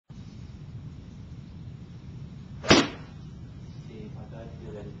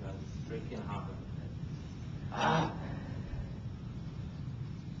skin half of it. Ah.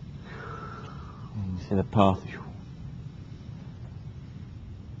 You can see the path.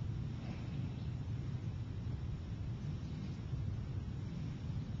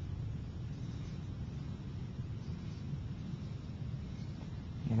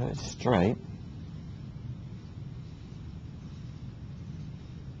 You got it straight.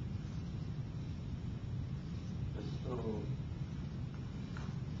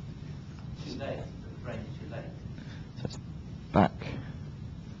 Too late. The frame is too late. So it's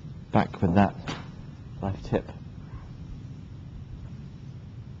back with that left hip.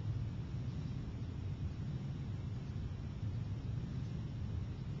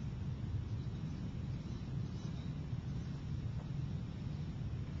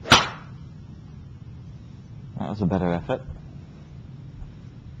 That was a better effort.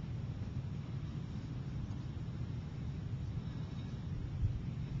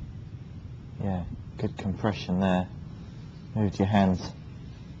 Yeah, good compression there. Moved your hands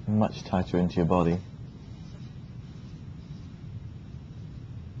much tighter into your body.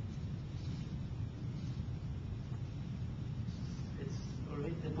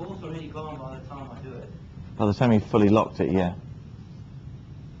 The ball's already gone by the time I do it. By the time you fully locked it, yeah.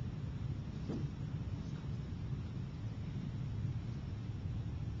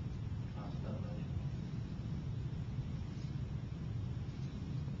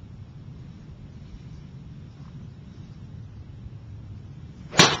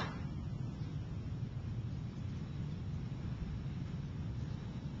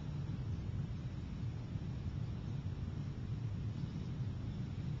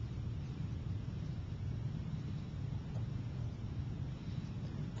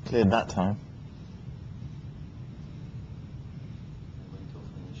 Cleared that time.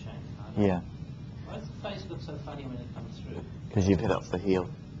 Yeah. Why does the face look so funny when it comes through? Because you've hit off the heel.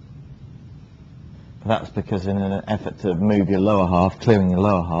 That's because in an effort to move your lower half, clearing your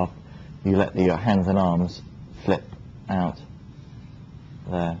lower half, you let your hands and arms flip out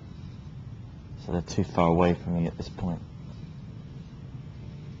there. So they're too far away from you at this point.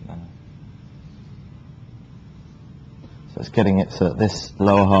 So it's getting it so that this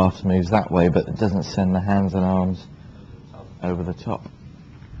lower half moves that way, but it doesn't send the hands and arms over the top.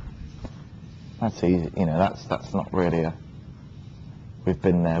 That's easy, you know, that's not really a... We've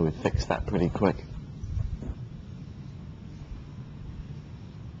been there, we've fixed that pretty quick.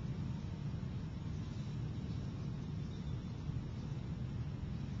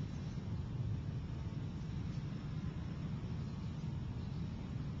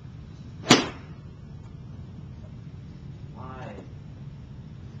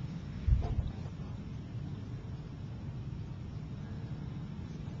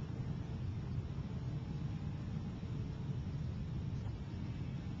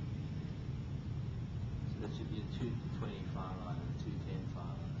 That should be a 225 line and a 210 file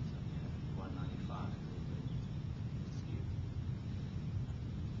line, so yeah, 195 skew.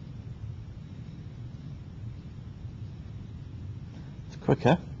 It's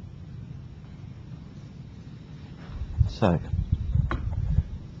quicker. So,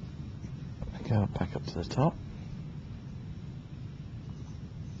 go back up to the top.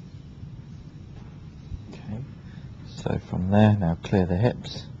 Okay, so from there, now clear the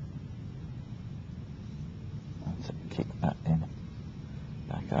hips. Keep that in.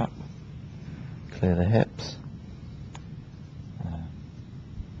 Back up. Clear the hips.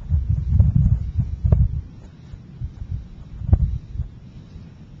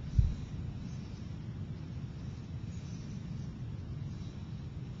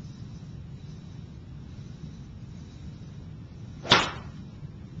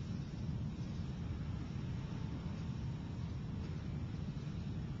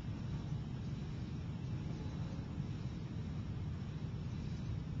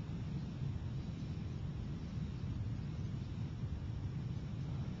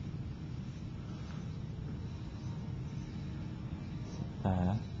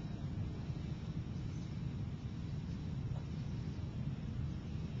 There.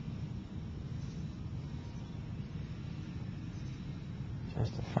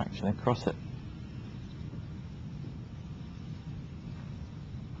 Just a fraction across it.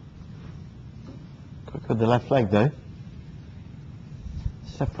 Quick with the left leg though.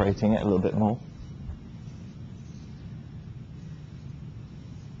 Separating it a little bit more.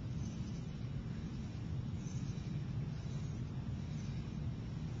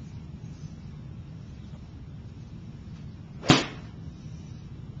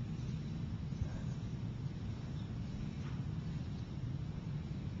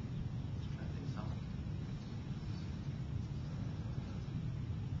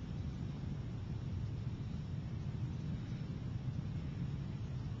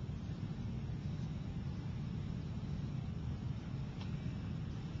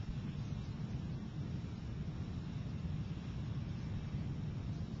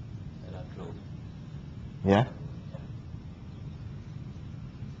 Yeah?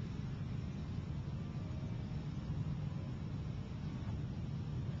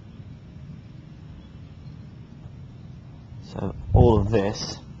 So all of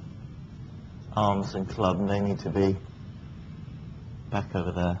this, arms and club, they need to be back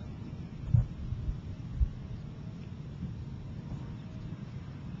over there.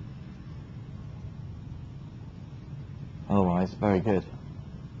 Otherwise, very good.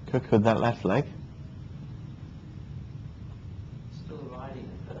 Cook with that left leg. Still riding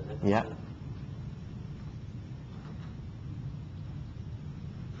it further. Yeah.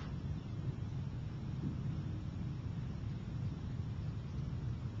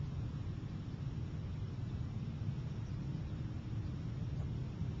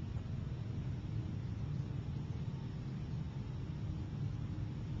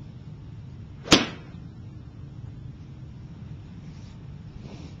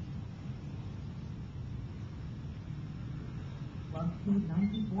 Speed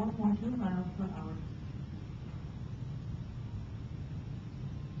 94.2 miles per hour.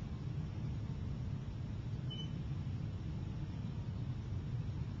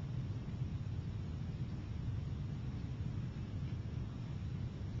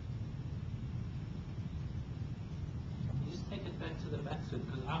 Just take it back to the backswing,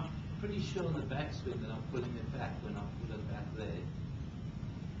 because I'm pretty sure on the backswing that I'm pulling it back when I put it back there.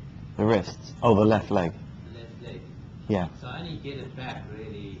 The wrists. Oh, the left leg. The left leg. Yeah. So I only get it back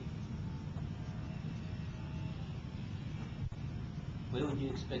really. Where would you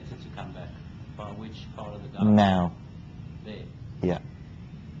expect it to come back? By which part of the dial? Now. There. Yeah.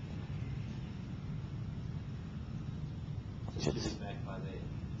 So it should be back by there.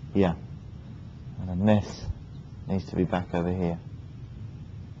 Yeah. And then this needs to be back over here.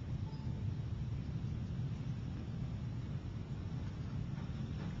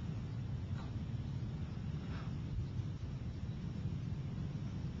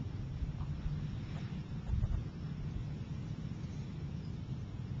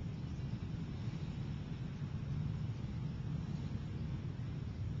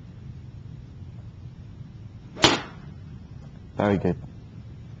 Very good.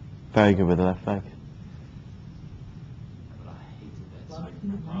 Very good with the left leg. But I hated that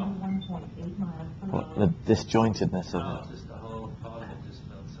Speed swing. 91.8 miles per What, hour. the disjointedness of Oh, it. just the whole part of it just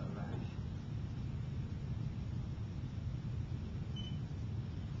felt so rubbish.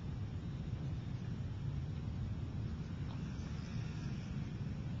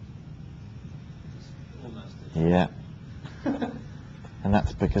 Just almost a Yeah. And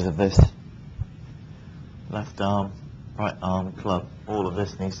that's because of this. Left arm, right arm, club. All of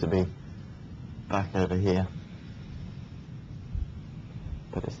this needs to be back over here.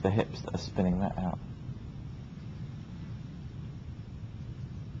 But it's the hips that are spinning that out.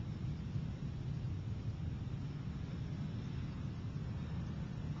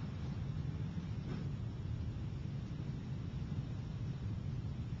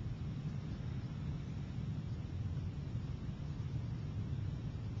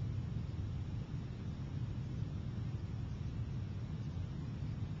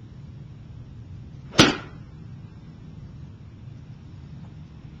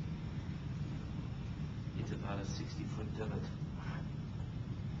 It's about a 60-foot divot.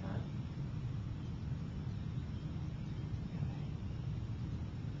 Huh?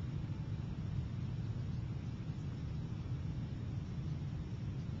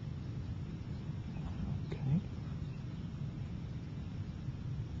 Okay.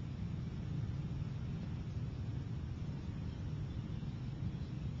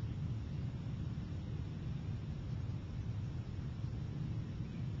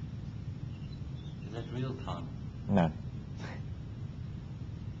 Is that real time? No.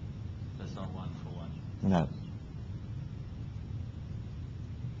 That's not 1 for 1. No.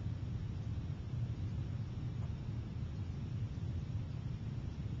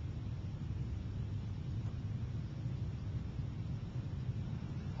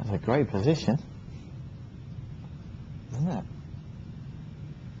 That's a great position, isn't it?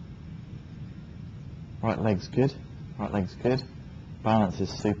 Right leg's good. Right leg's good. Balance is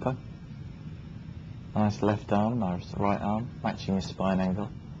super. Nice left arm, nice right arm, matching your spine angle.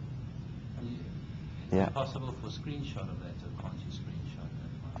 Is Yeah. it possible for a screenshot of that, or can't you screenshot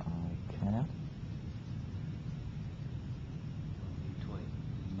that one? I can. New toy.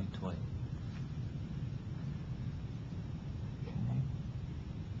 New toy. Okay.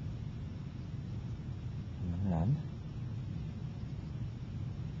 And then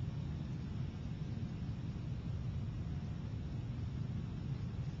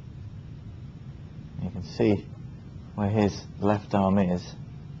you can see where his left arm is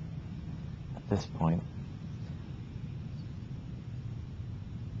at this point.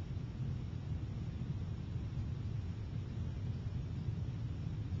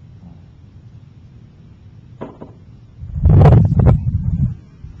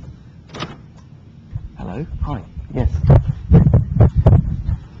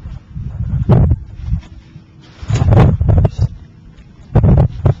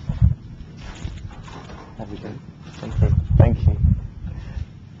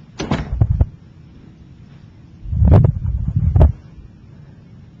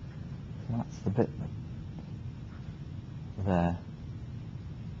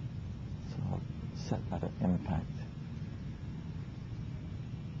 set that at impact.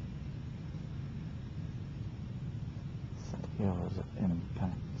 Set yours at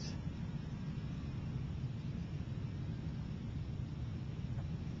impact.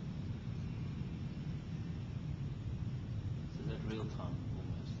 So is that real time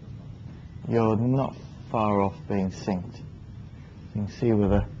almost? Or not? You're not far off being synced. You can see where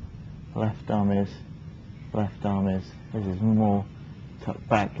the left arm is. His is more tucked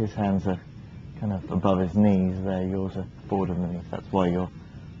back. His hands are kind of above his knees there. Yours are forward underneath. That's why your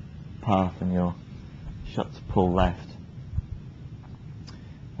path and your shots pull left.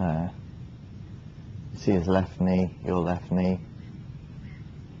 There. You see his left knee, your left knee.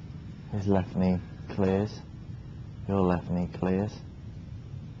 His left knee clears. Your left knee clears.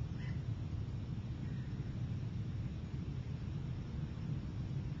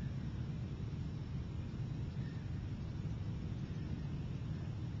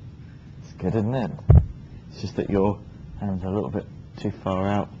 Good, isn't it? It's just that your hands are a little bit too far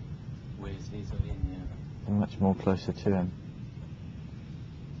out. Where his knees are in, yeah. And much more closer to him.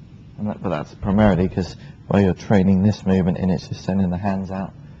 And but that's primarily because where you're training this movement in, it's just sending the hands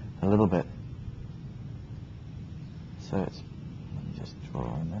out a little bit. So it's, let me just draw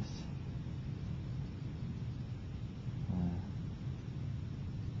on this.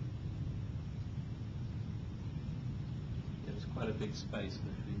 There's quite a big space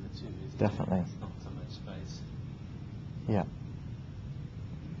between the two, isn't Definitely. there? It's not so much space. Yeah.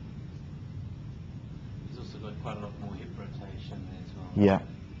 He's also got quite a lot more hip rotation there as well. Yeah.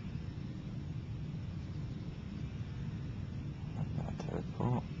 Like that to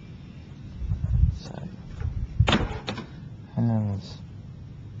report. So, hands.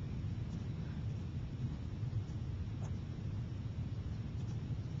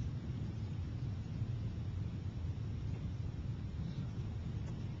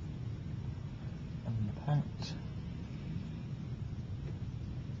 Impact.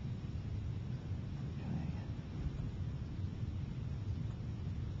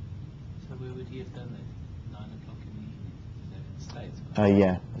 So where would he have done that? 9 o'clock in the evening? Is that in the States?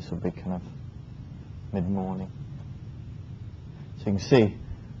 Yeah, this will be kind of mid-morning. So you can see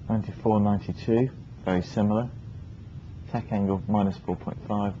 94, 92, very similar. Tack angle minus 4.5,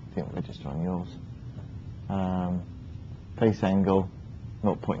 I think we're just on yours. Face angle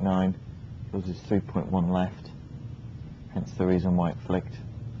 0.9, yours is 3.1 left, hence the reason why it flicked.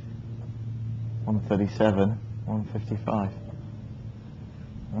 137, 155.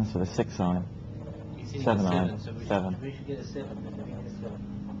 And that's for the 6 iron. He's hitting 7 a iron, so we 7. we should get a 7, then we get a 7.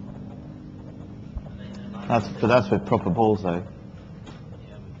 And then a 9 That's, and a but that's with proper balls though. Yeah,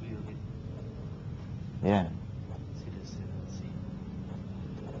 but we'll get Yeah. let's hit a 7 and see.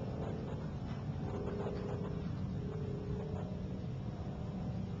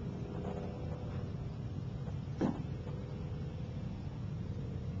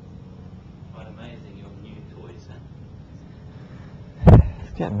 Quite amazing, your new toys, huh?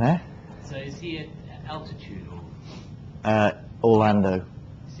 It's getting there. So is he at altitude or? Orlando.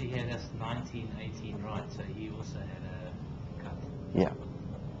 See here, that's 19, 18 right, so he also had a cut. Yeah.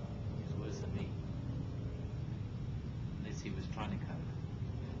 He's worse than me. Unless he was trying to cut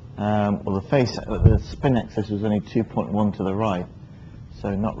it. Well, the spin axis was only 2.1 to the right,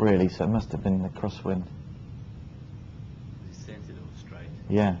 so not really. So it must have been the crosswind. He's centered or straight.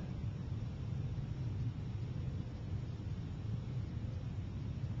 Yeah.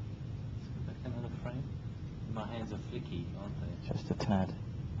 Let's go back another frame. My hands are flicky, aren't they? Just a tad.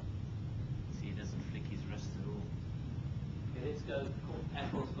 See, he doesn't flick his wrist at all. Okay, let's go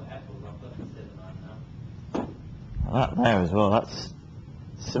apples for apples. I've got the 7 iron now. Well, that there as well. That's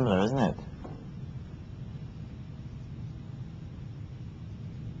similar, isn't it?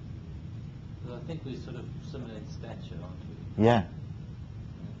 Well, I think we're sort of similar in stature, aren't we? Yeah.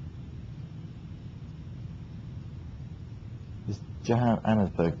 Is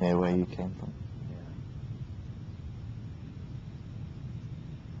Johannesburg near where you came from?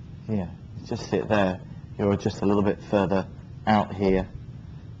 Yeah. Yeah. Just sit there. You're just a little bit further out here,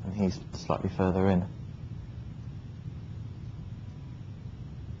 and he's slightly further in.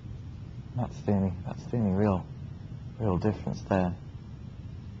 That's the only real difference there.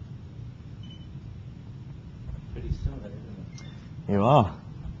 Pretty similar, isn't it? You are.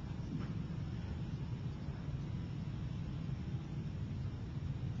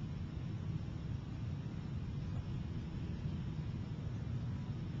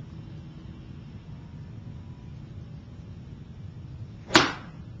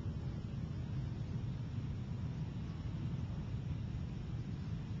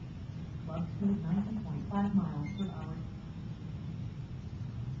 Club speed 90.5 miles per hour.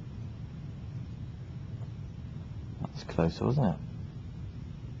 That's closer, wasn't it?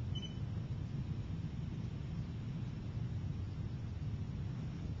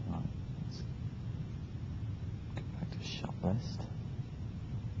 Right, let's go back to shot list.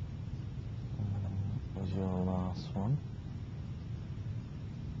 What was your last one?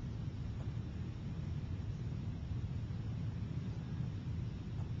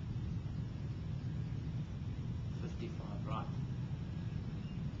 Right.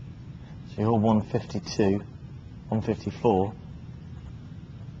 So you're 152, 154,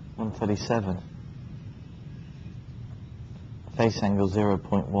 137. Face angle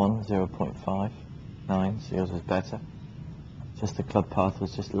 0.1, 0.5, 9, so yours was better. Just the club path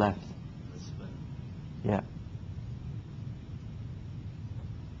was just left. The spin. Yeah.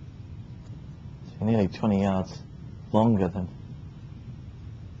 So you're nearly 20 yards longer than.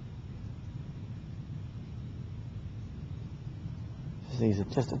 These are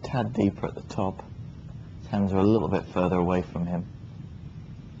just a tad deeper at the top. His hands are a little bit further away from him.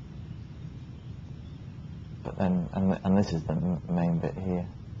 But then, and this is the main bit here.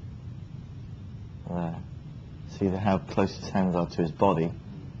 There. See how close his hands are to his body.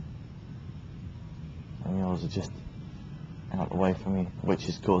 And yours are just out the way from you, which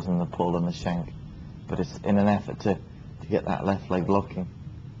is causing the pull and the shank. But it's in an effort to get that left leg locking.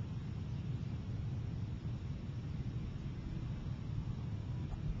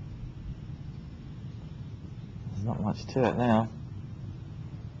 There's not much to it now.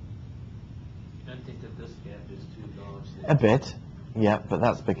 You don't think that this gap is too large there? A bit, yeah, but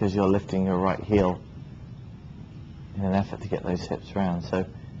that's because you're lifting your right heel in an effort to get those hips round. So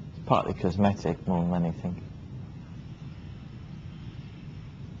it's partly cosmetic more than anything.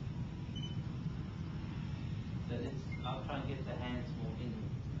 So I'll try and get the hands more in.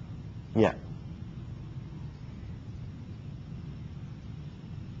 Yeah.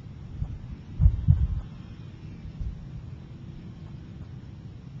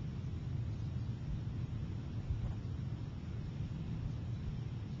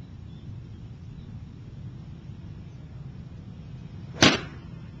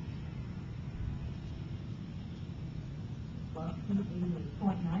 Approximately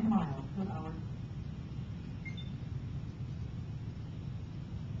 0.9 miles per hour.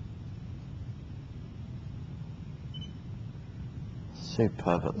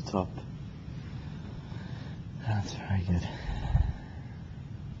 Superb at the top. That's very good.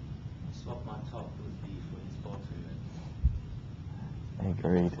 I'll swap my top with B for his bottom.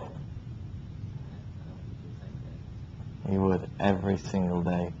 Agreed. Swap. People think that. You would every single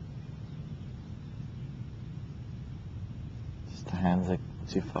day. Just the hands are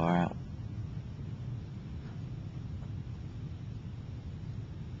too far out.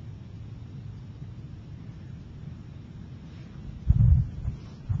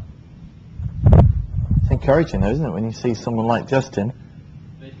 It's encouraging though, isn't it, when you see someone like Justin?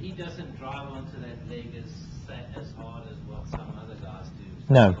 But he doesn't drive onto that leg as hard as what some other guys do.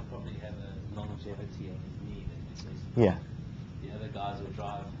 So No. He'll probably have a longevity on his knee then, because Yeah. the other guys who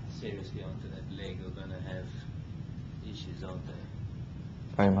drive seriously onto that leg are going to have issues, aren't they?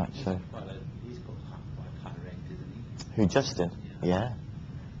 Very much so. He's got quite high ranked, isn't he? Who, Justin? Yeah.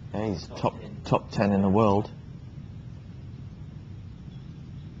 Yeah, he's Top 10. top 10 in the world.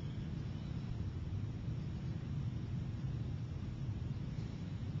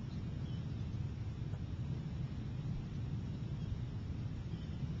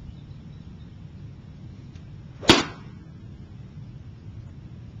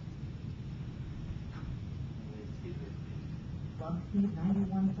 Club speed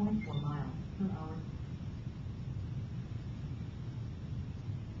 91.4 miles per hour.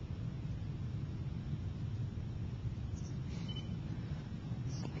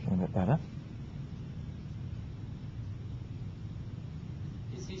 It's looking a bit better.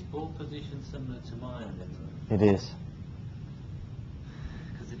 Is his ball position similar to mine then? It is.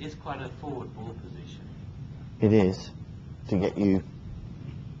 Because it is quite a forward ball position. It is. To get you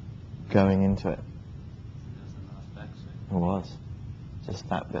going into it. That's a nice backswing. It was. Just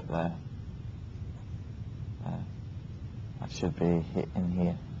that bit there. There. That should be hit in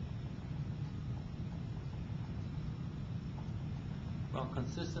here. Well,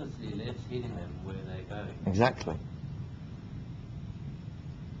 consistency lets hitting them where they're going. Exactly.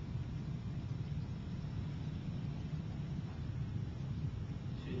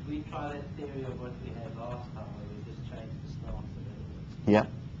 Should we try that theory of what we had last time where we just changed the stance a little bit? Yep.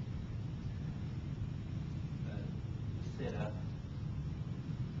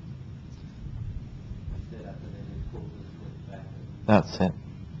 Set up and then we pull this foot back. That's it.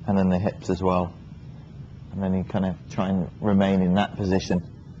 And then the hips as well. And then you kind of try and remain in that position.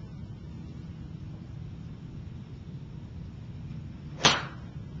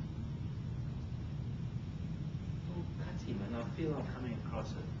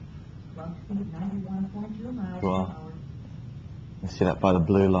 see that by the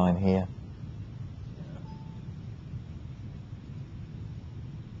blue line here.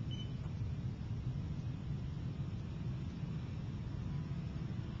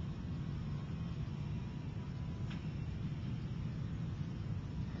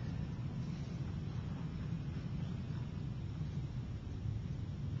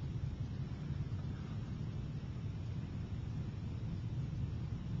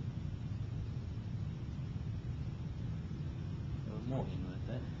 More in with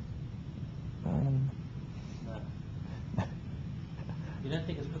that. No. You don't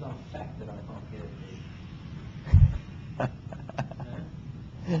think it's because I'm fat that I can't get it?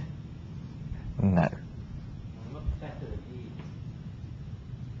 No? No. I'm not fatter than he is.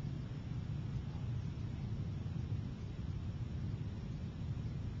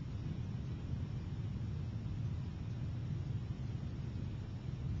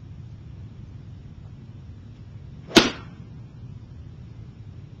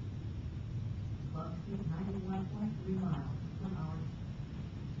 Club speed 91.3 miles per hour.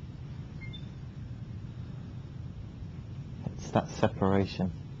 It's that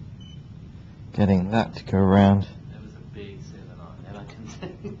separation. Getting that to go around. That was a big 7-iron, and I can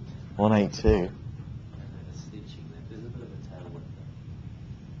say. 182. And then a stitching there. There's a bit of a tailwind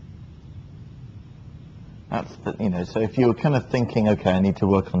there. That's the, you know, so if you're kind of thinking, okay, I need to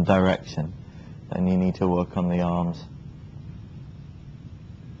work on direction, then you need to work on the arms.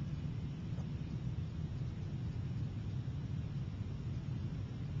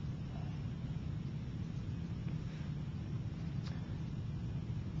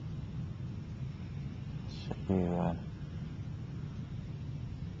 Should you,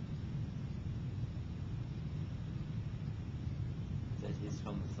 That is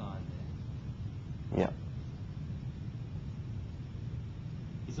from the side there. yeah.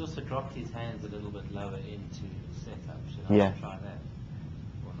 He's also dropped his hands a little bit lower into setup. Should I Yeah. try that?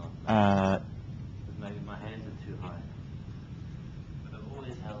 Or not? Uh, But maybe my hands are too high. But I've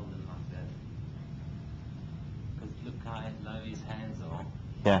always held them like that. Because look how low his hands are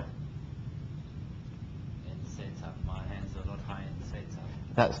yeah. in setup. My hands are a lot higher in setup.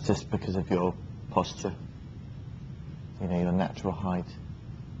 That's just because of your posture. You know, your natural height.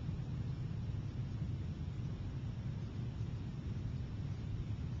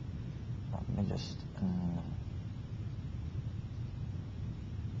 Let me just.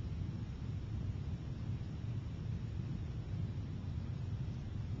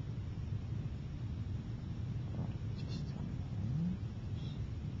 Just.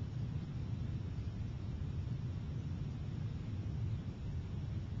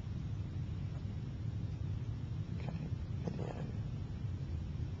 Okay, video.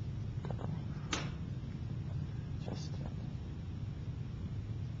 Go. Just.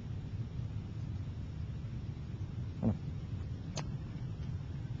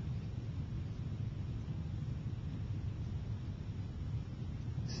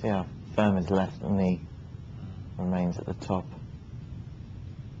 See how firm his left knee remains at the top.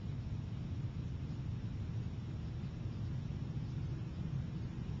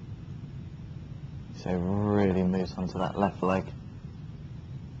 So it really moves onto that left leg.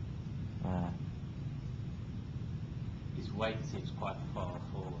 His weight seems quite far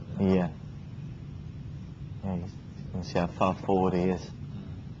forward. Yeah. Yeah, you can see how far forward he is.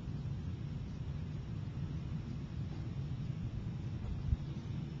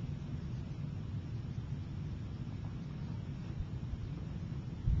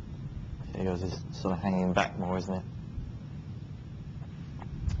 So yours is sort of hanging back more, isn't it?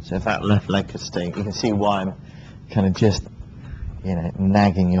 So if that left leg could stay, you can see why I'm kind of just, you know,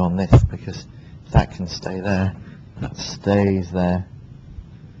 nagging you on this, because if that can stay there, that stays there.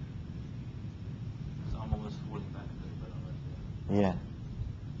 So I'm almost falling back a little bit on it. Yeah.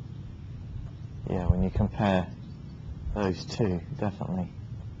 Yeah, when you compare those two, definitely.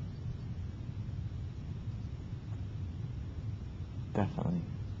 Definitely.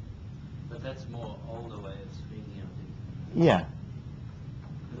 But that's more older way of swinging, I think. Yeah.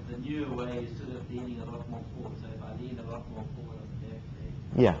 Because the newer way is sort of leaning a lot more forward. So if I lean a lot more forward on the left leg,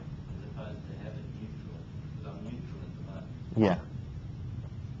 Yeah. as opposed to have it neutral, because I'm neutral at the moment. Yeah.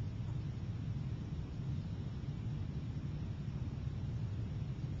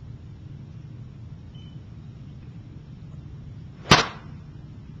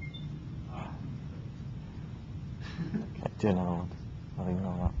 Okay, do another one. I'll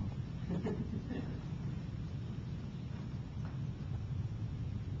ignore that one.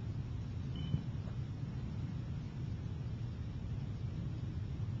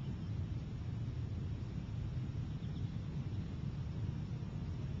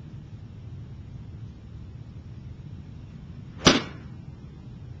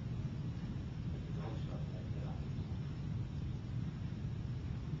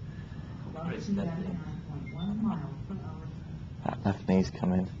 press to that 99.1 miles per hour. That left knee's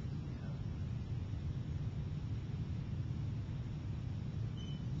come in. So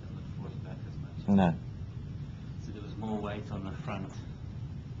I'm not forced back as much. No. So there was more weight on the front.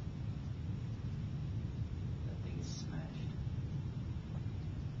 That thing is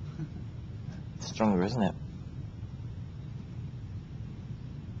smashed. Stronger, isn't it?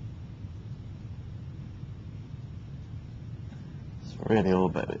 It's really all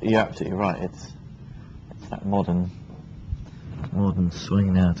about. You're absolutely right. It's that modern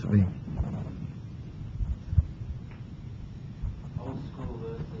swing now to be. Old school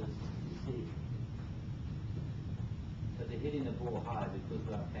versus, you see, so they're hitting the ball high because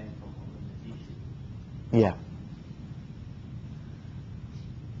where I came from on the t-shirt. Yeah.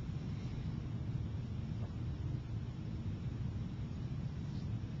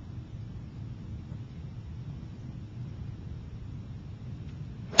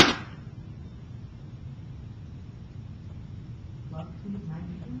 Up to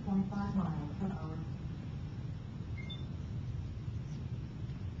 92.5 miles per hour.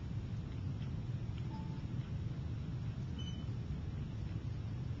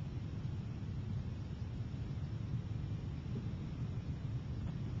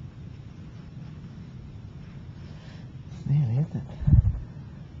 Nearly, isn't it?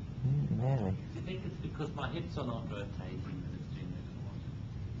 Nearly. Do you think it's because my hips are not rotating that it's doing that or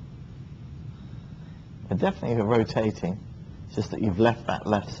what? They're definitely rotating. It's just that you've left that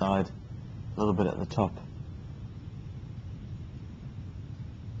left side a little bit at the top.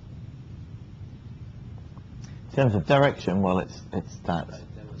 In terms of direction, well, it's that. That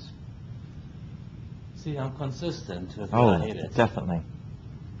was. See, I'm consistent with Oh, what I hit it. definitely.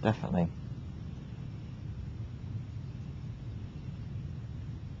 Definitely.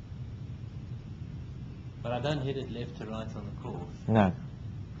 But I don't hit it left to right on the course. No.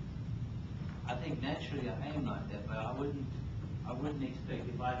 I think naturally I aim like that, but I wouldn't expect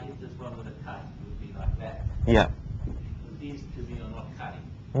if I hit this one with a cut, it would be like that. Yeah. But these to me are not cutting.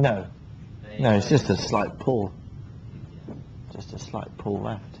 No. No, it's just a slight pull. Yeah. Just a slight pull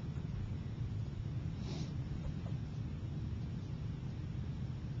left.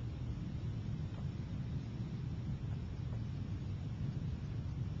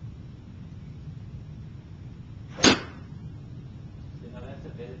 So now that's a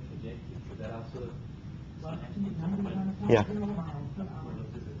better trajectory for that. I'll sort of Up to 91.0 Yeah. miles per hour.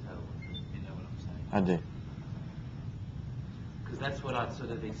 look at the tail. You know what I'm saying? I do. Because that's what I'd sort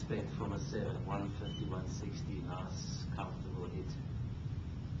of expect from a 7, 150, 160, nice, comfortable hit.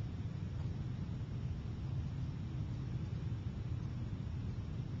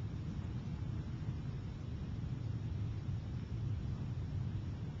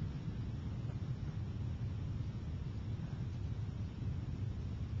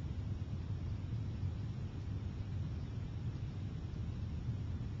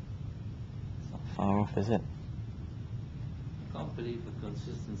 It's not far off, is it? I can't believe the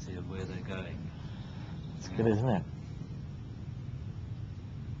consistency of where they're going. It's good, isn't it?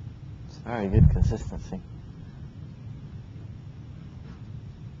 It's very good consistency.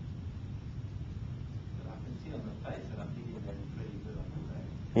 But I can see on the face that I'm hitting them pretty good on the back.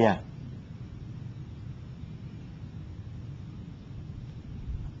 Yeah.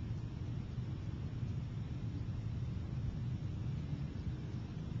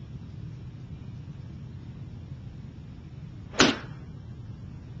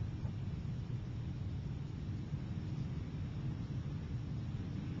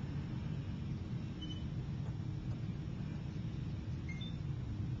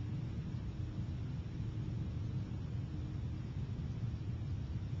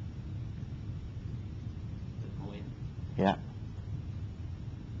 Bit more in. Yeah.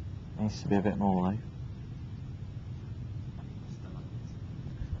 Needs to be a bit more though. Stomach.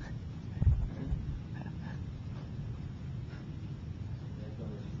 That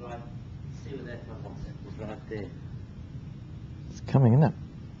one was right. See where that one was? It was right there. It's coming, isn't it?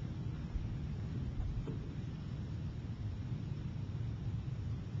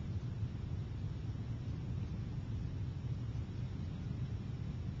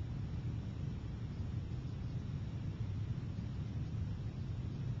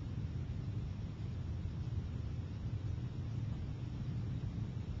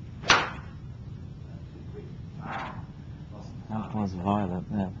 Too quick. Lost the That timing. was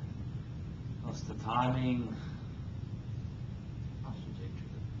violent then. Lost the timing. Lost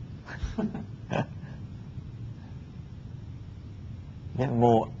trajectory. Get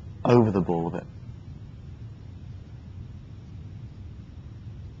more over the ball a bit.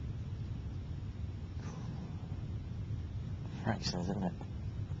 Fractions, isn't it?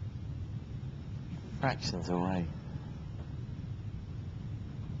 fractions away.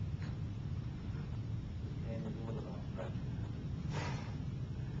 And it's all about practice.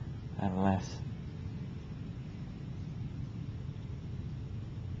 And less.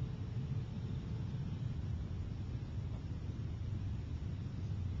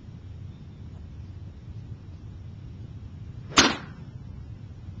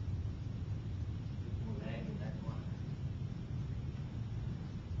 More lag in that one.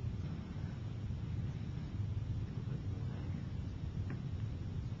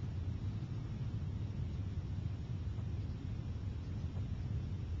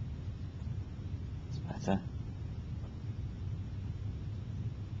 It's better.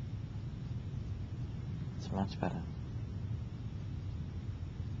 It's much better.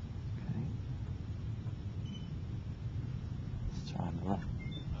 Okay. Let's try another.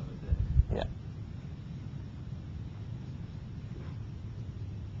 How was it? Yeah.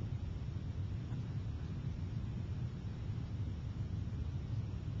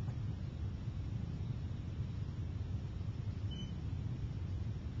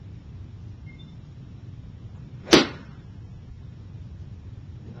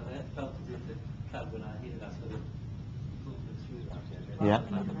 You know, that felt as if the club, when I hit it, I sort of pulled it through like that. Yeah.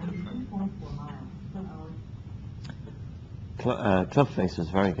 Like a different. 2.4 miles per hour. Club face was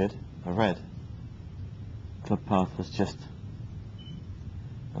very good. A red. Club path was just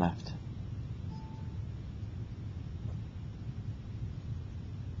left.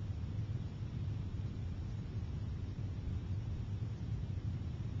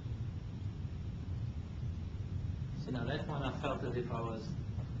 So now that one I felt as if I was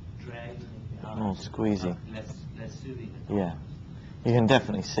dragging it out. More squeezy. Less soothing. Yeah. You can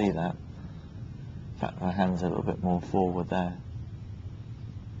definitely see that. In fact, my hand's a little bit more forward there.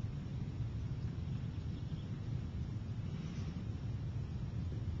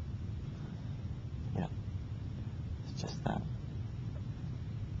 Yeah. It's just that.